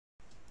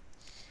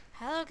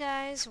Hello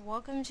guys,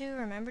 welcome to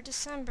Remember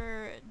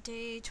December,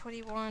 day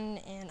 21,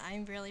 and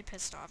I'm really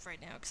pissed off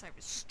right now because I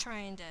was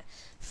trying to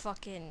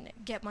fucking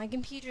get my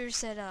computer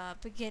set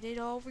up, get it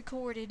all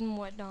recorded and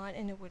whatnot,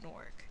 and it wouldn't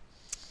work.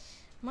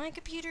 My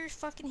computer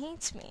fucking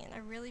hates me, and I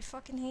really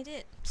fucking hate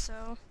it,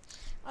 so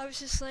I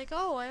was just like,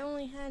 oh, I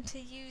only had to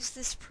use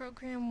this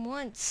program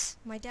once.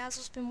 My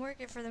Dazzle's been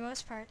working for the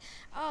most part.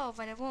 Oh,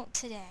 but it won't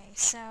today,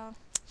 so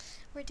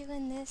we're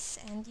doing this,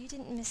 and you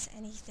didn't miss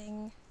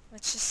anything.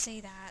 Let's just say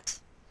that.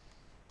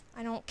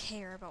 I don't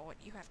care about what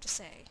you have to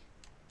say.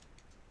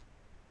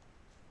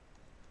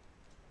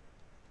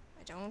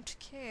 I don't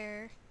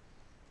care.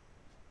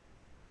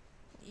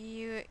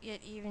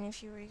 Yet even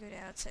if you were to go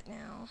to outset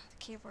now, the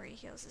cave where he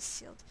heals is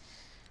sealed.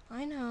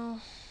 I know.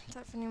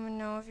 Thought if anyone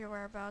know of your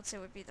whereabouts, it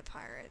would be the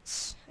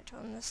pirates. I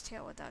told them this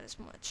tale without as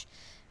much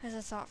as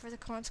a thought for the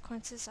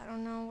consequences. I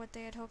don't know what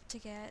they had hoped to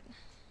get.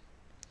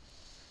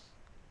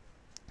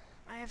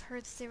 I have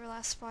heard that they were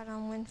last spotted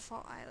on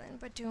Windfall Island,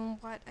 but doing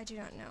what, I do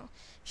not know.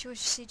 If you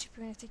wish to see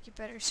Japan, I think you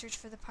better search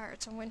for the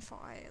pirates on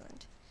Windfall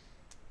Island.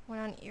 When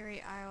on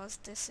Eerie Isles,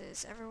 this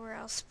is. Everywhere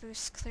else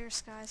boosts clear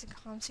skies and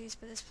calm seas,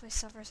 but this place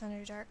suffers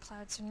under dark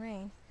clouds and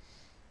rain.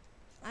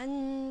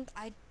 And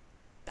I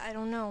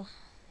don't know.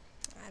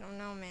 I don't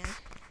know, man.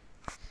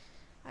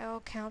 I will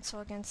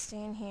counsel against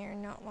staying here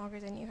not longer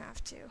than you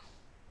have to.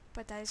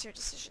 But that is your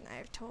decision. I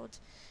have told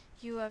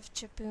you of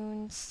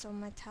Jaboon, so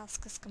my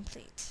task is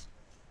complete.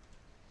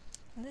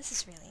 And this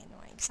is really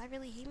annoying, because I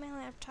really hate my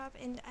laptop,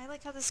 and I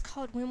like how this is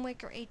called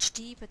WindWaker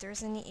HD, but there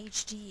isn't any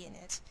HD in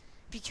it,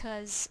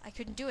 because I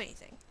couldn't do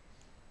anything.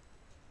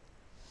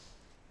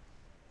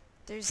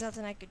 There's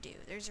nothing I could do.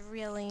 There's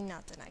really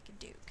nothing I could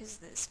do, because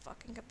this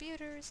fucking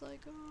computer is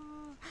like,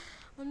 oh,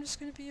 I'm just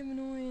gonna be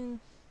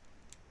annoying.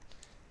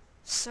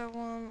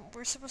 So,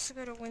 we're supposed to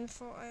go to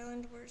Windfall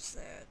Island. Where's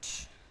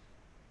that?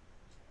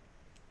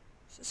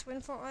 Is this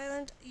Windfall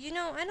Island? You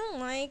know, I don't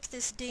like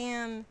this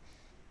damn...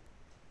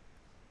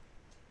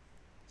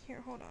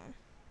 Here, hold on.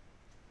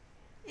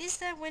 Is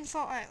that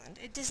Windfall Island?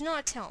 It does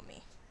not tell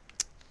me.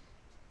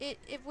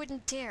 It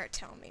wouldn't dare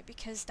tell me,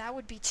 because that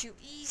would be too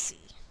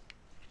easy.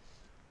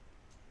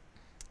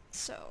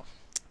 So,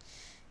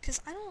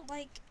 because I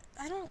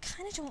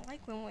kinda don't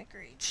like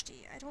WindWaker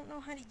HD. I don't know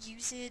how to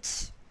use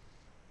it.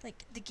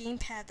 Like, the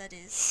gamepad, that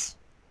is.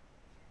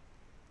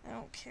 I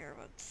don't care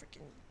about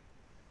freaking...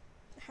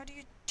 How do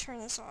you turn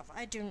this off?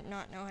 I do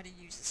not know how to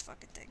use this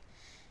fucking thing.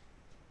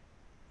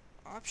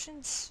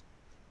 Options?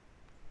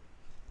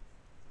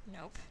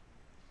 Nope.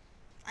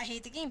 I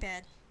hate the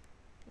gamepad.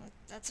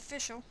 That's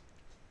official.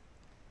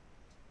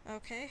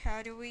 Okay,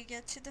 how do we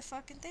get to the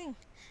fucking thing?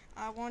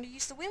 I want to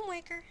use the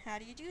WindWaker. How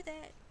do you do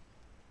that?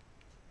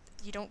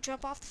 You don't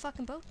jump off the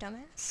fucking boat,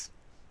 dumbass.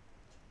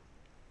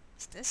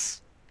 Is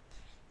this?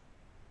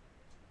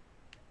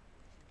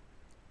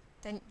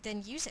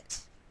 Then use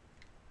it.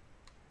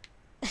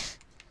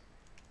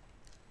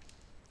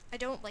 I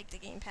don't like the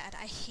gamepad.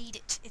 I hate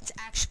it. It's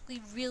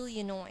actually really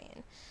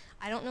annoying.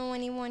 I don't know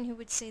anyone who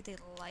would say they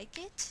like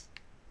it,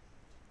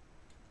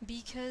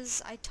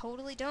 because I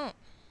totally don't.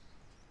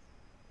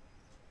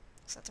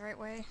 Is that the right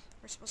way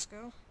we're supposed to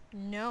go?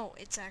 No,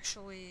 it's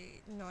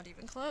actually not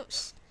even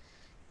close.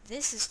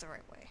 This is the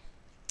right way.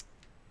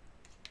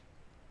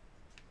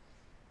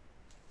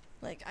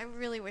 Like, I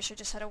really wish I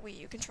just had a Wii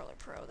U Controller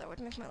Pro. That would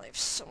make my life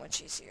so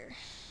much easier.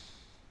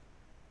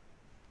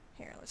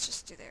 Here, let's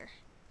just do there.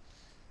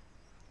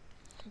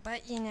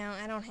 But, you know,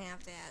 I don't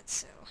have that,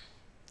 so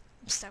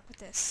I'm stuck with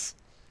this.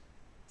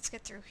 Let's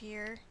get through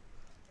here.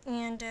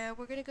 And,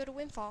 we're gonna go to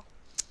Windfall.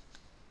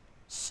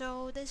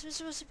 So, this was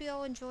supposed to be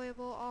all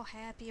enjoyable, all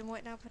happy and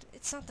whatnot, but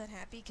it's not that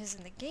happy, because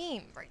in the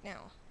game, right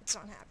now, it's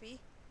not happy.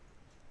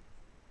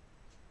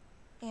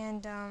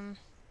 And,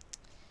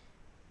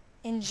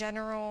 in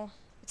general,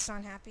 it's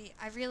not happy.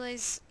 I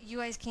realize you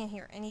guys can't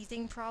hear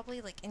anything,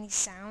 probably, like, any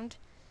sound.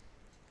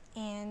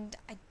 And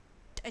I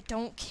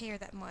don't care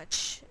that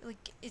much.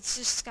 Like, it's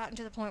just gotten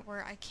to the point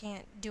where I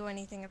can't do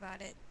anything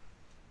about it.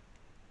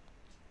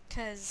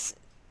 'Cause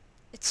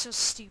it's so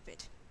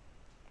stupid,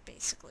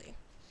 basically.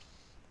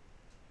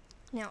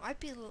 Now, I'd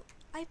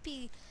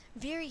be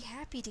very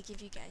happy to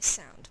give you guys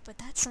sound, but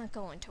that's not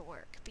going to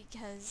work,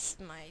 because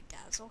my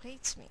Dazzle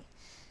hates me.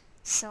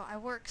 So I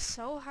worked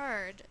so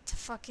hard to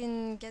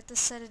fucking get this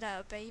set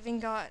up. I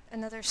even got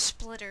another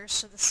splitter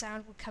so the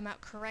sound would come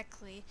out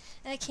correctly,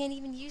 and I can't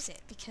even use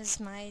it because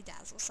my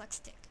Dazzle sucks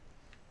dick.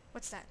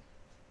 What's that?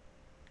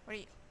 What are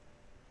you?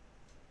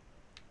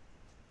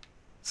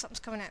 Something's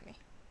coming at me.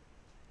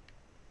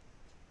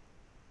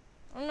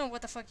 I don't know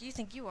what the fuck you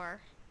think you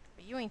are,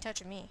 but you ain't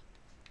touching me.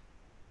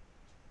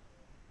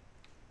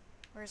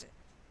 Where is it?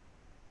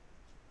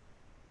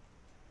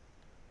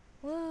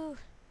 Woo!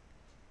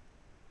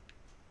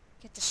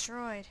 Get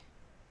destroyed.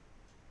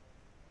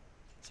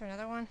 Is there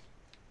another one?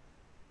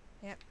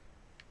 Yep.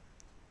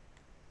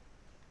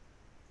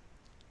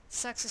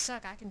 Sucks to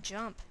suck, I can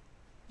jump.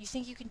 You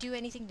think you can do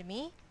anything to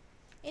me?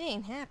 It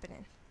ain't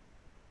happening.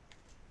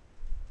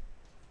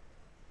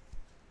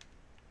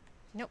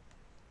 Nope.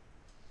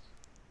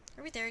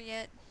 Are we there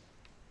yet?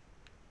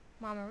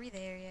 Mom, are we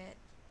there yet?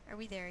 Are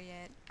we there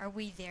yet? Are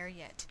we there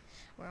yet?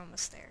 We're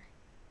almost there.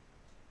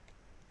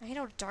 I hate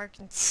how dark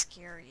and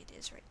scary it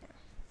is right now.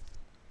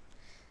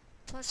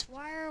 Plus,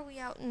 why are we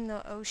out in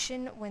the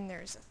ocean when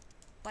there's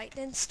a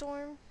lightning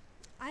storm?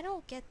 I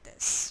don't get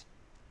this.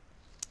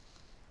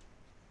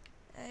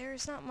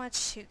 There's not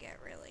much to get,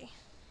 really.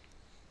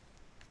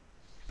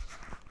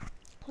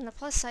 On the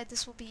plus side,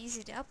 this will be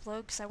easy to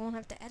upload because I won't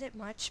have to edit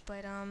much,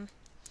 but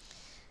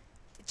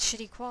it's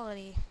shitty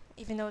quality,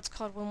 even though it's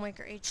called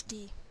WindWaker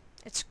HD.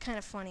 It's kind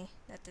of funny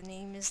that the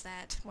name is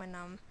that when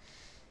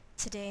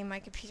today my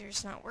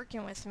computer's not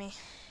working with me.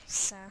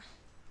 So,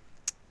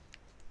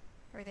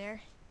 we're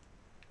there.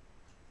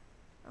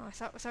 Oh, I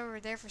thought we were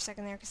there for a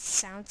second there because the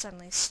sound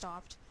suddenly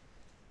stopped.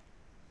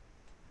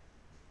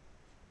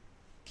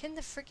 Can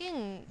the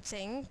friggin'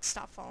 thing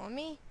stop following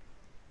me?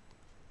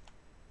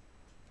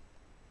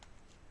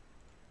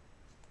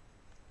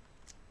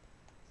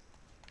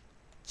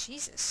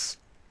 Jesus.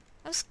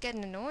 That was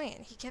getting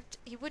annoying.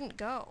 He wouldn't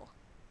go.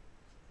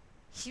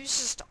 He was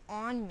just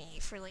on me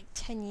for like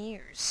 10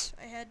 years.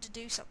 I had to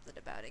do something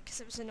about it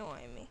because it was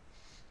annoying me.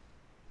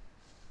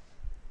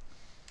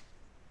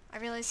 I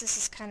realize this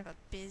is kind of a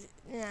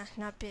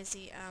not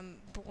busy,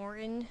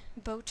 boring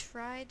boat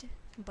ride,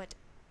 but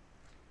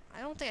I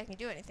don't think I can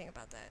do anything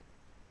about that.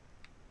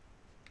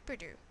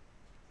 Birdoo.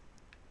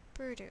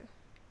 Birdoo.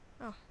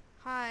 Oh,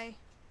 hi.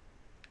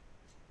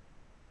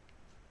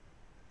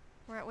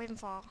 We're at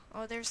Windfall.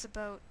 Oh, there's the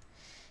boat.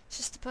 It's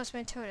just the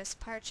postman told us.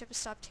 The pirate ship has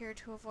stopped here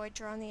to avoid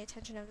drawing the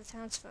attention of the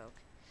townsfolk.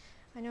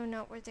 I know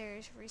not what they're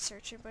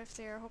researching, but if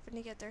they are hoping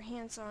to get their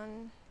hands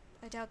on,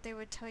 I doubt they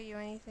would tell you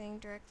anything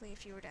directly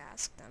if you were to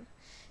ask them.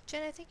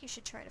 Jen, I think you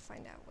should try to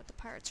find out what the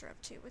pirates are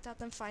up to without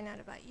them finding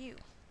out about you.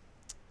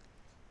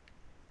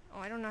 Oh,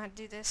 I don't know how to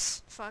do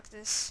this. Fuck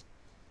this.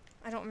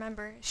 I don't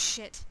remember.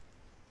 Shit.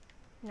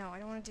 No, I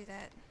don't want to do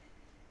that.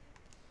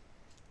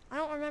 I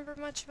don't remember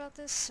much about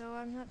this, so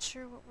I'm not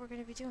sure what we're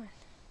going to be doing.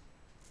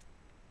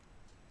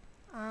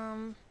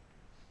 I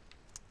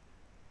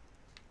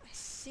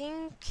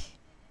think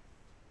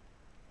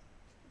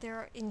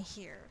they're in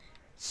here,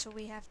 so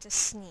we have to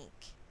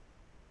sneak.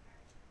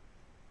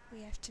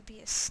 We have to be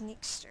a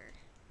sneakster.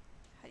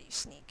 How do you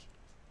sneak?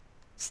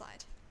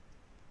 Slide.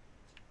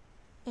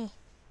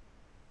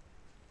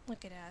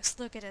 Look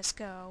at us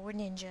go, we're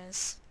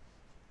ninjas.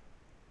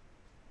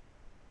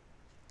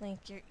 Link,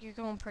 you're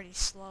going pretty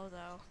slow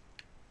though.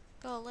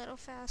 Go a little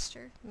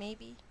faster,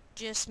 maybe,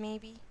 just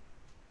maybe.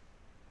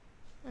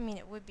 I mean,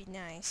 it would be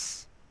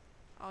nice.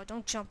 Oh,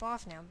 don't jump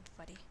off now,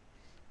 buddy.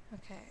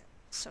 Okay,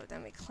 so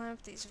then we climb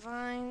up these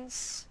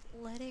vines,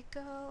 let it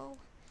go,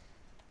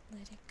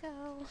 and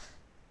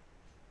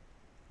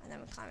then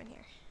we climb in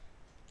here.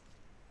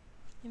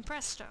 And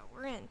presto,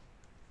 we're in.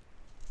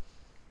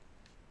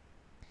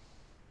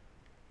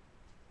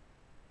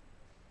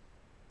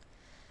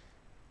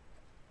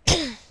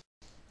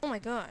 Oh my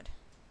god.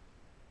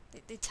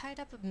 They tied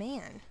up a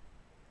man.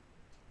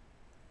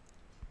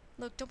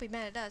 Look, don't be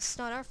mad at us. It's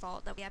not our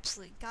fault that we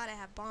absolutely gotta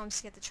have bombs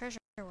to get the treasure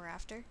we're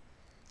after.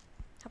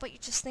 How about you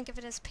just think of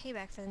it as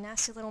payback for the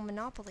nasty little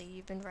monopoly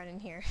you've been running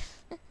here?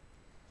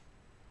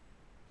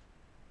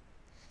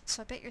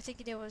 So I bet you're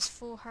thinking it was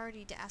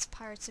foolhardy to ask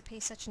pirates to pay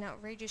such an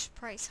outrageous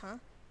price, huh?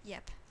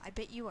 Yep, I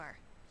bet you are.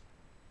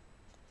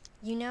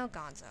 You know,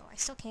 Gonzo, I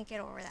still can't get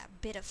over that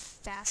bit of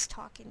fast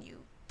talking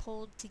you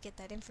pulled to get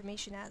that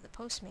information out of the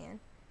postman.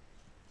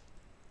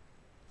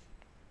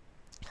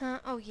 Huh?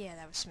 Oh yeah,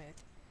 that was smooth.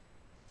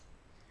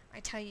 I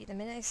tell you, the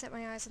minute I set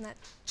my eyes on that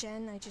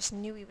Jen, I just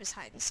knew he was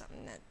hiding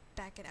something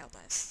back at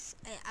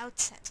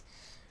outset.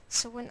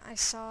 So when I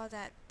saw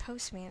that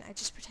postman, I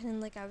just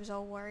pretended like I was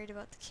all worried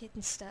about the kid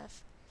and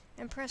stuff.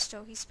 And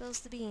presto, he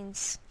spills the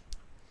beans.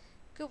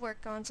 Good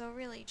work, Gonzo,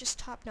 really, just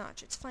top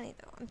notch. It's funny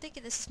though, I'm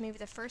thinking this is maybe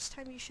the first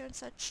time you've shown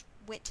such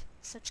wit,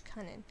 such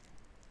cunning.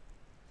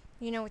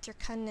 You know, with your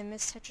cunning and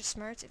Miss Tetra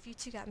smarts, if you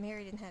two got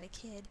married and had a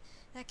kid,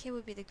 that kid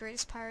would be the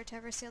greatest pirate to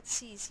ever sail the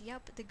seas.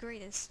 Yup, the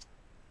greatest.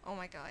 Oh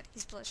my god,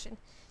 he's blushing.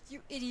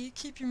 You idiot,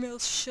 keep your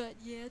mouth shut,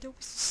 yeah? Don't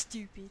be so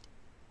stupid.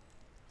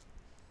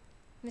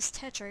 Miss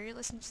Tetra, you're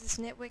listening to this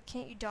nitwit,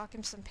 can't you dock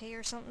him some pay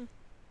or something?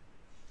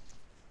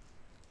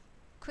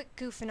 Quit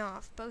goofing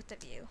off, both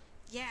of you.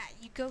 Yeah,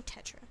 you go,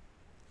 Tetra.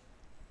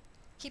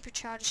 Keep your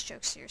childish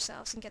jokes to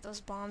yourselves and get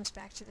those bombs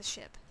back to the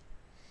ship.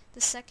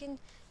 The second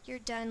you're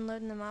done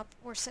loading them up,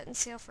 we're setting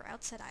sail for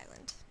Outset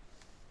Island.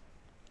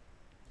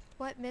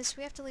 What, miss?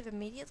 We have to leave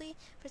immediately?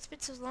 But it's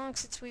been so long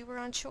since we were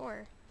on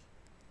shore.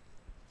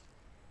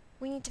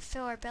 We need to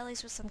fill our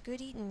bellies with some good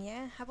eating,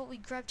 yeah? How about we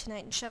grub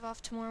tonight and shove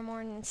off tomorrow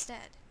morning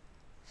instead?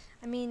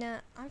 I mean,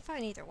 I'm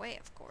fine either way,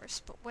 of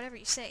course, but whatever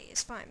you say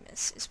is fine,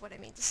 miss, is what I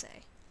mean to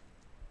say.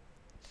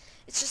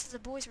 It's just that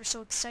the boys were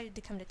so excited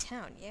to come to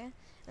town, yeah?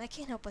 And I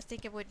can't help but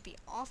think it would be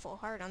awful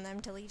hard on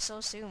them to leave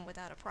so soon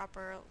without a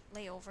proper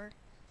layover.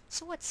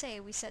 So what say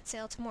we set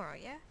sail tomorrow,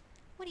 yeah?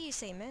 What do you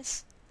say,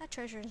 miss? That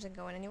treasure isn't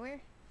going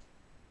anywhere.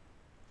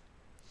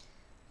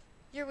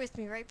 You're with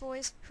me, right,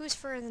 boys? Who's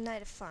for the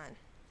night of fun?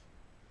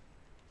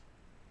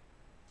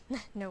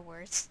 No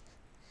words.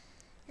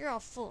 You're all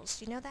fools,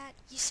 do you know that?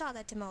 You saw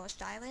that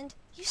demolished island.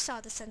 You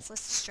saw the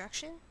senseless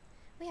destruction.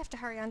 We have to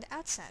hurry on to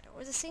outside,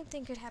 or the same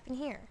thing could happen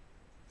here.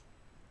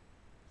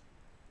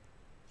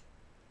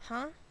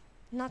 Huh?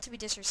 Not to be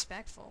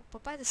disrespectful,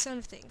 but by the sound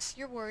of things,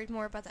 you're worried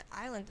more about that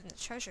island than the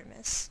treasure,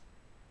 miss.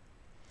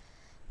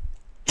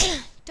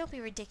 Don't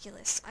be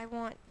ridiculous. I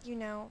want, you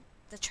know,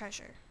 the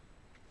treasure.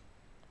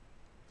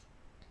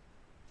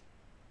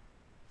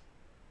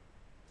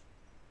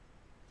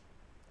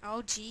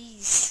 Oh,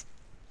 jeez.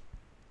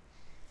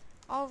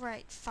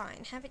 Alright,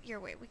 fine. Have it your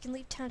way. We can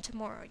leave town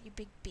tomorrow, you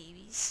big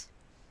babies.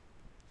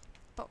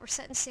 But we're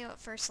setting sail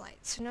at first light,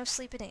 so no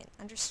sleeping in.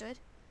 Understood?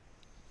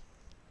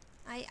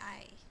 Aye,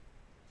 aye.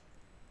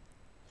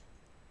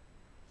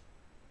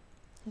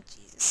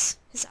 Jesus.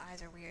 His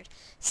eyes are weird.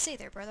 Say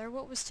there, brother,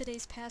 what was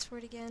today's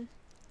password again?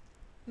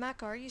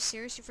 Mac, are you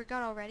serious? You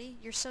forgot already?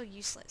 You're so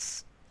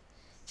useless.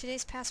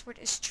 Today's password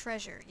is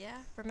treasure, yeah?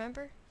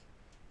 Remember?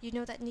 You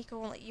know that Nico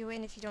won't let you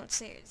in if you don't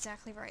say it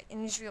exactly right,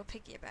 and he's real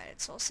picky about it,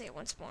 so I'll say it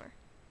once more.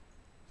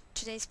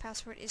 Today's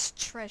password is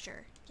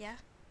treasure, yeah?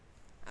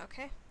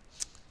 Okay.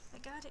 I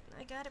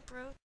got it,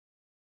 bro.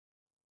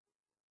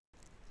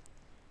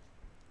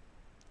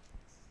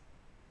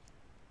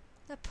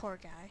 That poor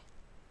guy.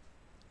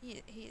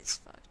 He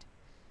is fucked.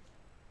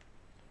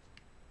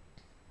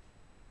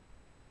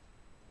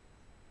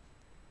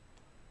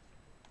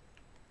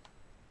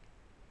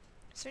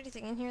 Is there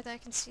anything in here that I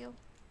can steal?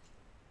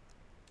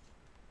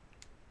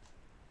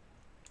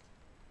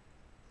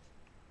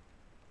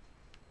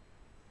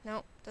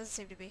 Nope, doesn't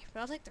seem to be, but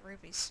I'll take the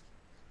rubies.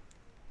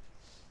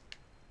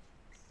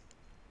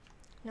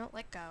 No,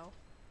 let go,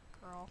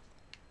 girl.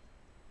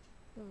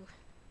 Ooh.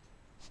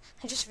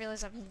 I just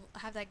realized I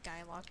have that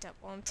guy locked up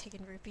while I'm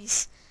taking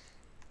rupees.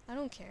 I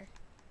don't care.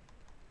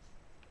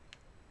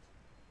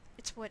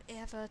 It's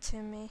whatever to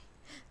me.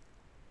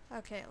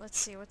 Okay, let's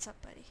see. What's up,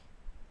 buddy?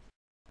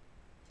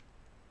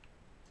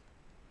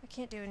 I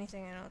can't do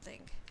anything, I don't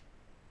think.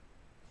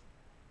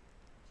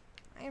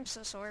 I am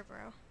so sorry,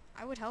 bro.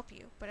 I would help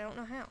you, but I don't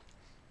know how.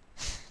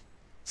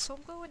 So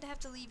I'm going to have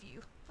to leave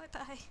you.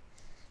 Bye-bye.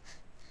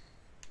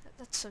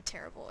 That's so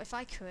terrible. If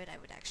I could, I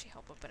would actually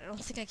help him, but I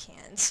don't think I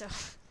can, so...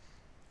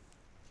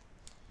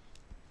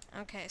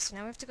 Okay, so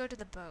now we have to go to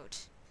the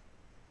boat.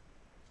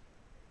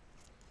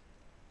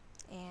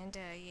 And,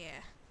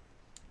 yeah.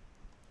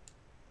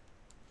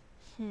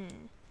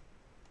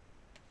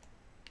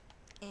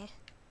 Eh.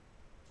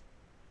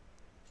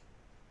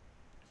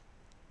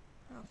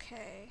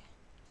 Okay.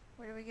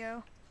 Where do we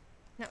go?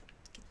 No,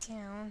 get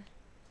down.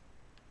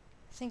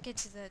 I think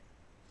into the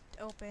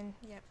open,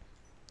 yep.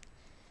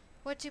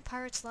 What do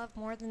pirates love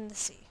more than the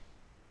sea?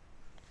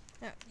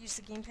 No, use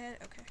the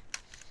gamepad? Okay.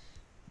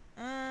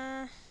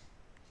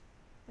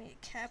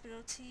 Wait,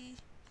 capital T.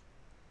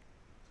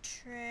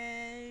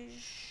 Treasure.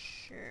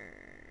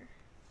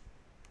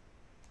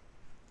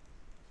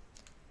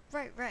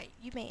 Right,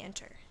 you may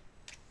enter.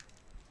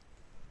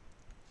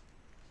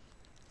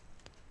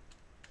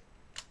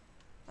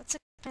 That's a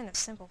kind of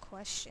simple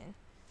question.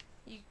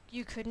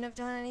 You couldn't have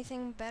done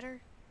anything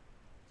better?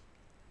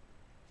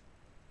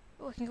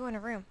 Oh, I can go in a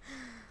room.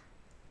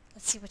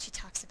 Let's see what she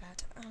talks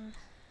about. How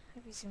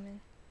do we zoom in?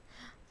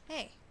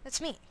 Hey, that's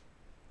me.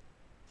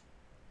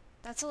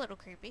 That's a little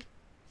creepy.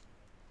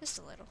 Just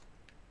a little.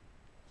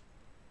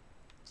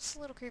 Just a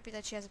little creepy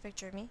that she has a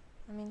picture of me.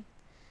 I mean,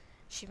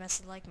 she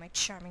must have liked my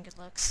charming good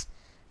looks.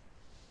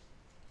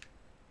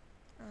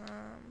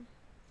 Oh.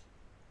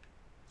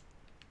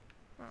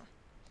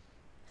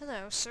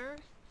 Hello, sir.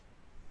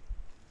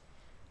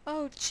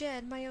 Oh,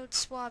 Jen, my old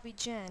swabby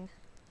Jen.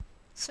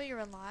 So you're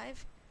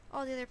alive?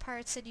 All the other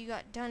pirates said you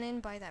got done in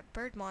by that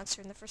bird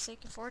monster in the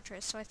Forsaken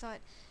Fortress, so I thought,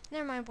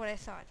 never mind what I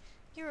thought.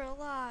 You're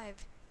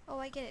alive. Oh,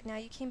 I get it now.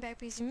 You came back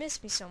because you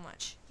missed me so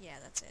much. Yeah,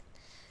 that's it.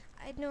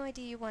 I had no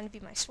idea you wanted to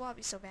be my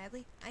swabby so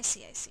badly. I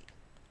see.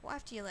 Well,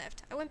 after you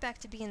left, I went back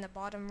to being the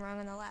bottom rung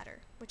on the ladder,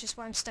 which is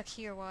why I'm stuck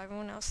here while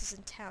everyone else is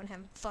in town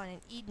having fun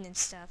and eating and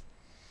stuff.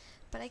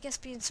 But I guess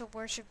being so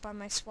worshipped by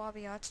my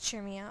swabby ought to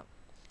cheer me up.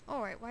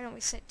 Alright, why don't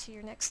we sit to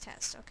your next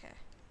test? Okay.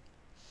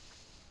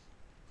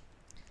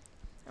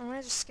 I'm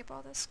gonna just skip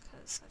all this,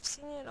 because I've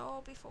seen it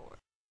all before.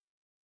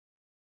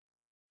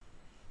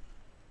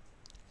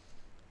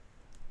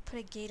 Put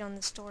a gate on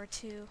this door,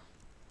 too.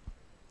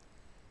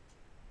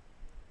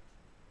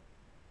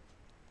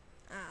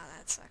 Ah,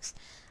 that sucks.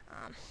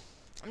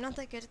 I'm not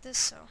that good at this,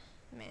 so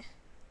meh.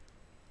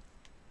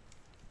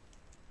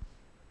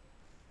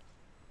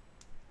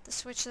 The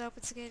switch that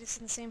opens the gate is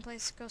in the same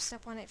place. Go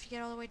step on it. If you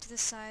get all the way to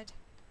this side,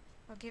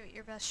 I'll give it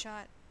your best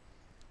shot.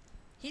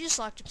 He just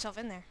locked himself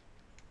in there.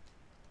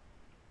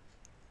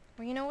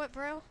 Well, you know what,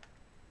 bro?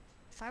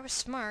 If I was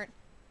smart,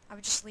 I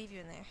would just leave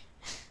you in there.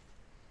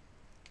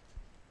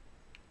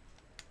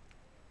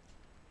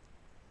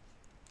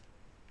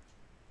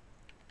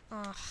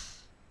 Ugh.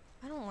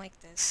 I don't like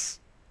this.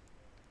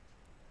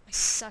 I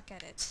suck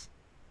at it.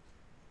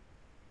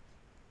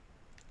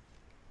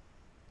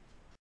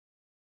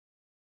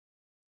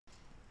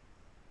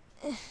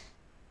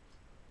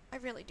 I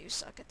really do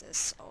suck at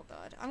this. Oh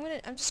god.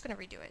 I'm just gonna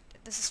redo it.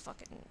 This is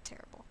fucking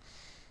terrible.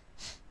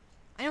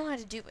 I know how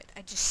to do it.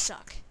 I just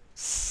suck.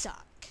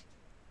 Suck.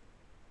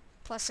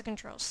 Plus the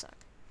controls suck.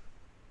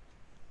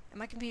 And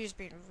my computer's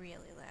being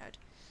really loud.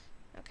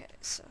 Okay,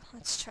 so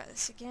let's try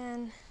this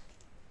again.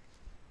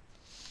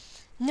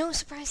 No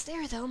surprise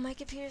there though, my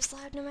computer's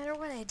loud no matter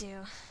what I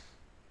do.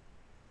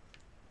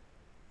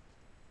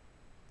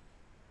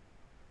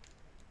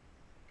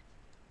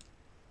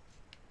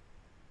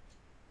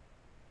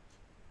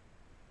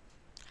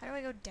 How do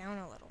I go down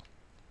a little?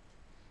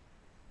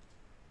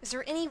 Is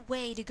there any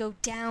way to go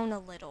down a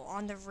little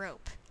on the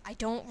rope? I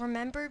don't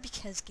remember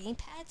because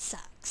gamepad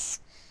sucks.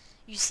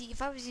 You see,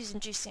 if I was using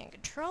joystick and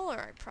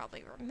controller, I'd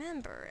probably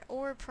remember,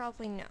 or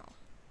probably know.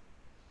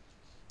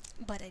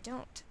 But I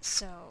don't,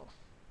 so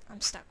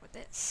I'm stuck with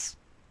this.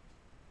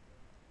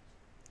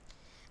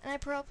 And I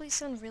probably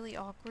sound really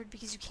awkward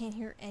because you can't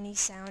hear any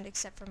sound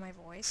except for my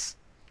voice.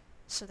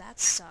 So that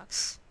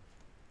sucks.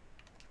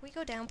 Can we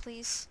go down,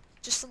 please?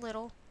 Just a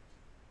little.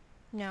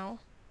 No?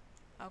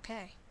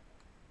 Okay.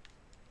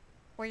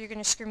 Or you're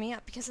gonna screw me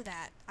up because of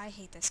that. I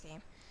hate this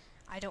game.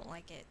 I don't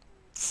like it.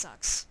 It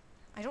sucks.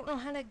 I don't know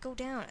how to go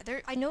down.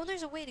 I know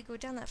there's a way to go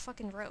down that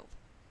fucking rope.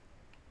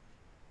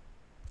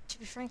 To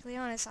be frankly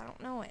honest, I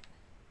don't know it.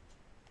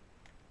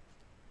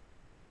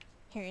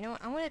 Here, you know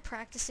what? I'm gonna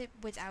practice it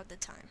without the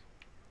time.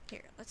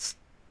 Here, let's...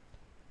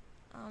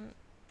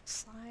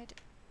 slide...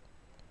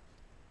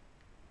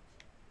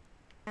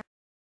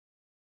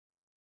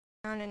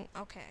 down and...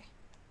 okay.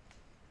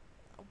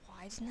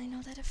 Why didn't I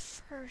know that at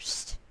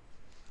first?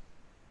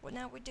 Well,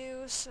 now we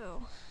do,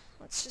 so...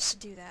 let's just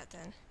do that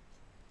then.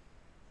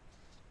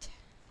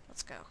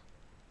 Let's go.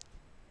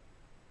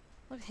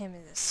 Look at him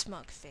in this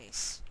smug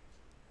face.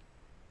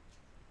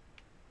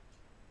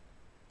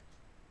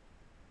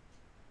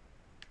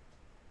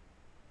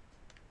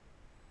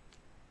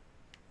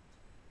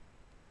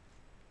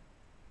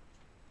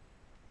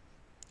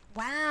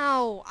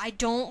 Wow, I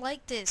don't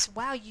like this.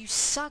 Wow, you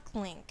suck,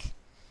 Link.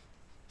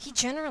 He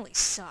generally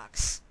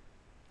sucks.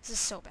 This is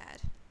so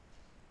bad.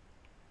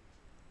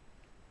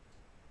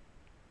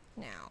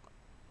 Now,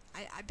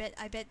 I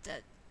bet the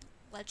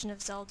Legend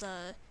of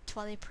Zelda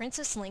Twilight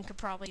Princess Link could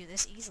probably do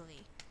this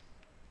easily.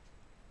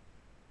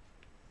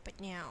 But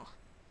now,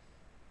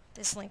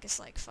 this Link is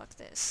like, fuck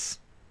this.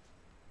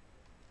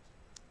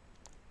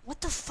 What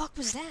the fuck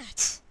was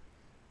that?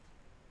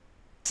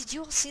 Did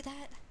you all see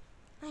that?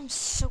 I'm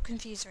so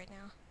confused right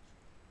now.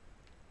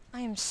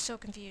 I am so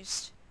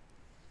confused.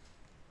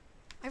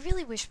 I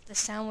really wish the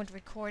sound would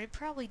record. It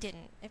probably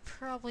didn't. It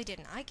probably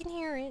didn't. I can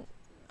hear it.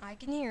 I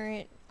can hear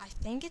it. I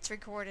think it's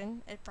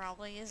recording. It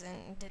probably isn't.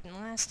 It didn't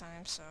last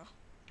time, so...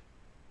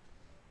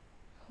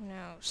 who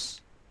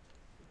knows?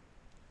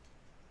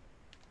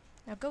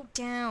 Now go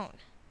down.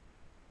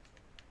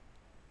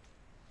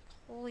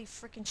 Holy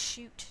frickin'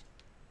 shoot.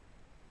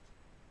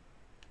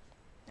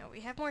 Now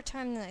we have more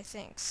time than I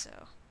think,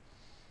 so...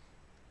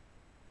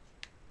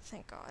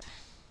 thank God.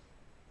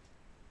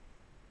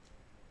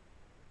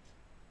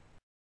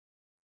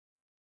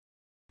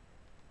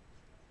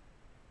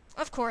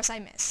 Of course I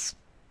miss.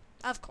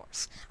 Of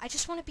course. I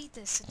just want to beat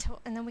this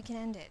and then we can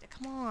end it.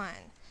 Come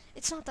on.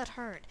 It's not that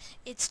hard.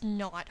 It's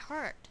not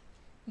hard.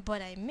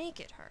 But I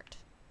make it hard.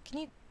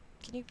 Can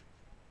you...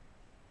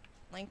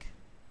 Link?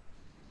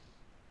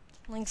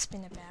 Link's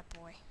been a bad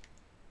boy.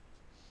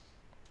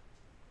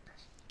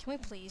 Can we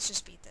please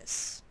just beat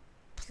this?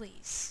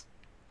 Please.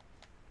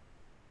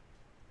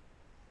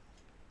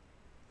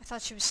 I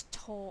thought he was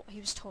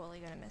totally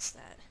gonna miss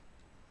that.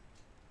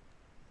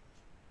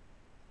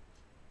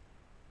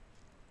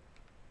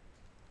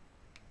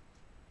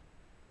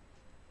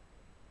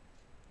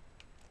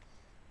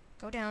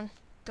 Go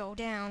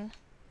down,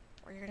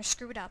 or you're gonna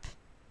screw it up.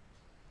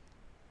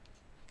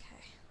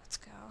 Okay, let's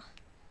go.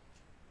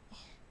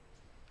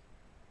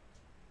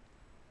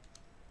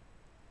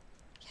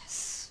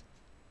 Yes.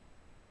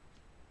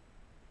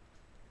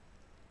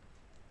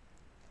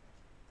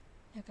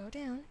 Now go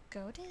down,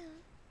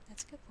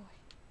 That's a good boy.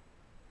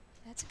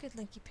 That's a good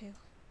Linky Poo.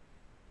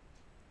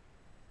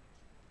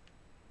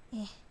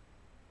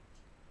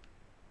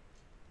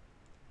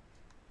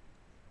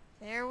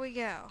 There we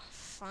go.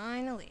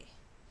 Finally.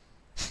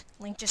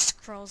 Link just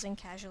scrolls in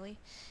casually.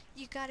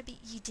 You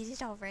did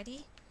it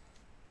already?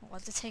 Well,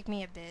 it'll take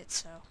me a bit,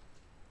 so...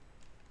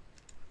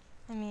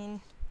 I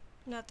mean,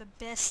 not the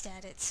best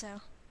at it,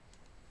 so...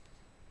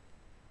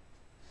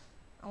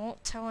 I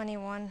won't tell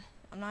anyone.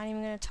 I'm not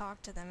even gonna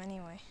talk to them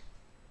anyway.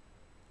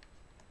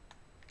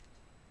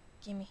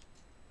 Gimme.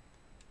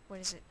 What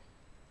is it?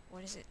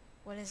 What is it?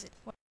 What is it?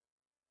 What?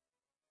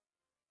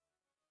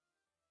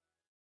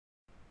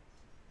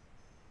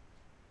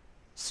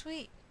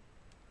 Sweet.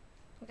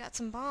 We got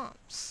some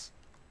bombs.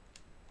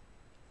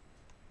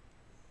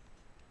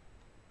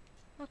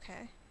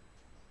 Okay.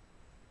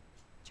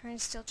 Trying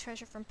to steal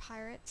treasure from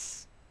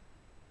pirates.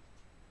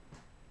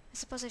 I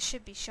suppose I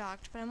should be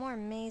shocked, but I'm more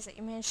amazed that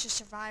you managed to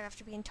survive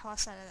after being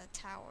tossed out of that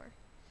tower.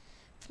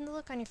 From the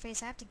look on your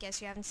face, I have to guess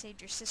you haven't saved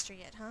your sister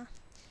yet, huh?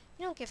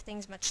 You don't give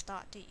things much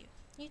thought, do you?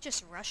 You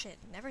just rush it,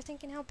 never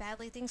thinking how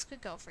badly things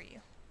could go for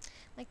you.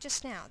 Like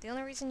just now, the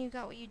only reason you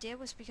got what you did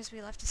was because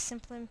we left a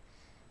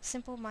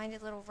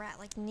simple-minded little rat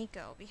like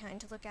Nico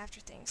behind to look after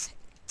things.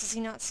 Does he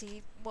not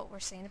see what we're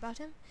saying about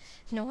him?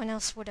 No one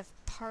else would have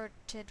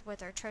parted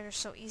with our treasure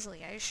so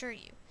easily, I assure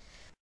you.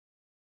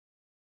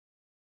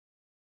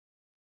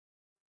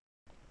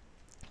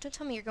 Don't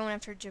tell me you're going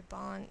after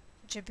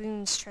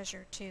Jaboon's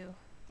treasure, too.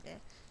 Eh.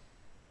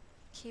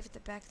 Cave at the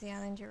back of the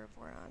island you were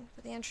born on,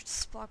 but the entrance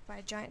is blocked by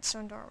a giant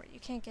stone doorway. You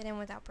can't get in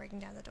without breaking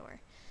down the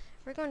door.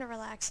 We're going to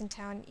relax in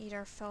town and eat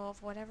our fill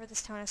of whatever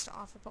this town has to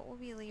offer, but we'll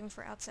be leaving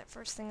for outset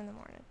first thing in the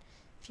morning.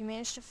 If you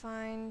manage to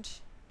find...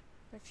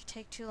 But if you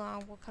take too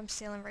long, we'll come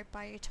sailing right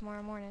by you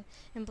tomorrow morning.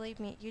 And believe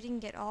me, you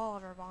didn't get all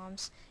of our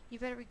bombs. You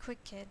better be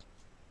quick, kid.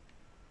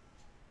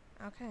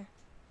 Okay.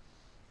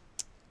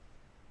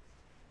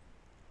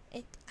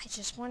 I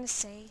just want to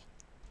say,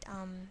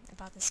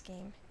 about this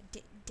game,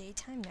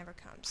 daytime never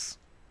comes.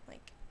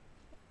 Like,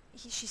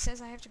 she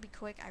says I have to be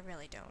quick, I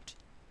really don't.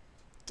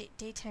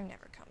 Daytime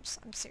never comes.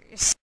 I'm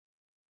serious.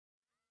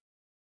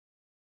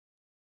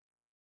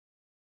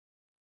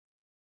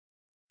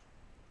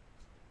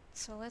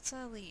 So let's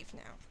leave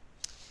now.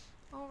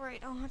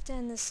 Alright, I'll have to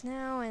end this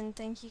now, and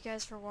thank you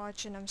guys for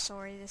watching. I'm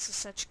sorry this is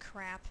such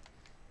crap.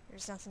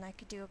 There's nothing I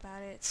could do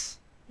about it.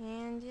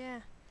 And yeah,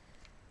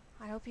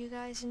 I hope you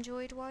guys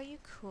enjoyed while you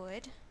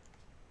could.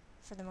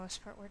 For the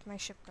most part. Where'd my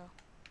ship go?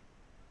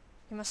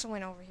 He must have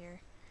went over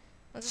here.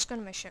 I'll just go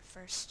to my ship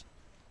first.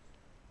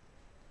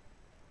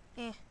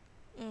 Hi,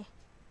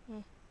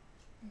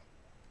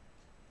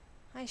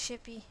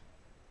 shippy.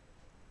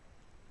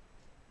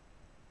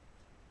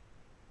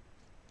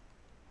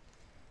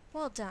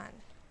 Well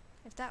done.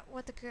 If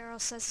what the girl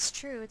says is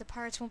true, the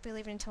pirates won't be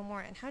leaving until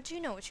morning. How'd you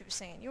know what she was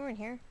saying? You weren't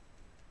here.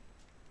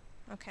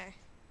 Okay.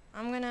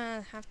 I'm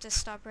gonna have to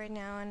stop right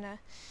now, and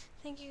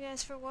thank you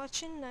guys for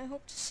watching. I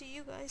hope to see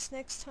you guys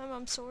next time.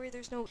 I'm sorry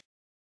there's no...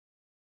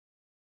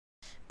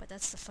 But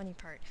that's the funny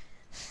part.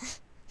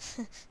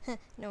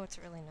 No, it's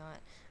really not.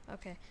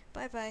 Okay,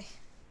 bye-bye.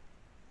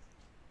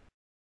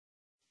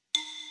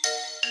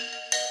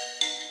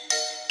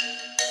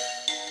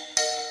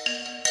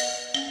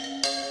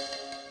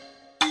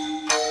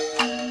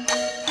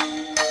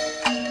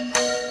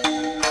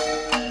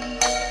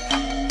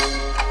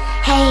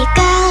 Hey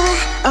girl,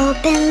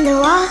 open the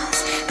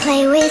walls,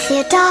 play with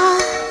your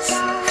dolls.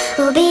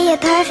 We'll be a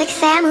perfect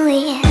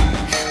family.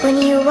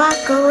 When you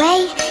walk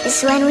away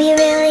is when we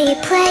really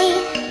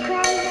play.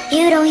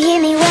 You don't hear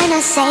me when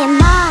I say,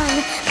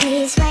 Mom,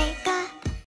 please wait.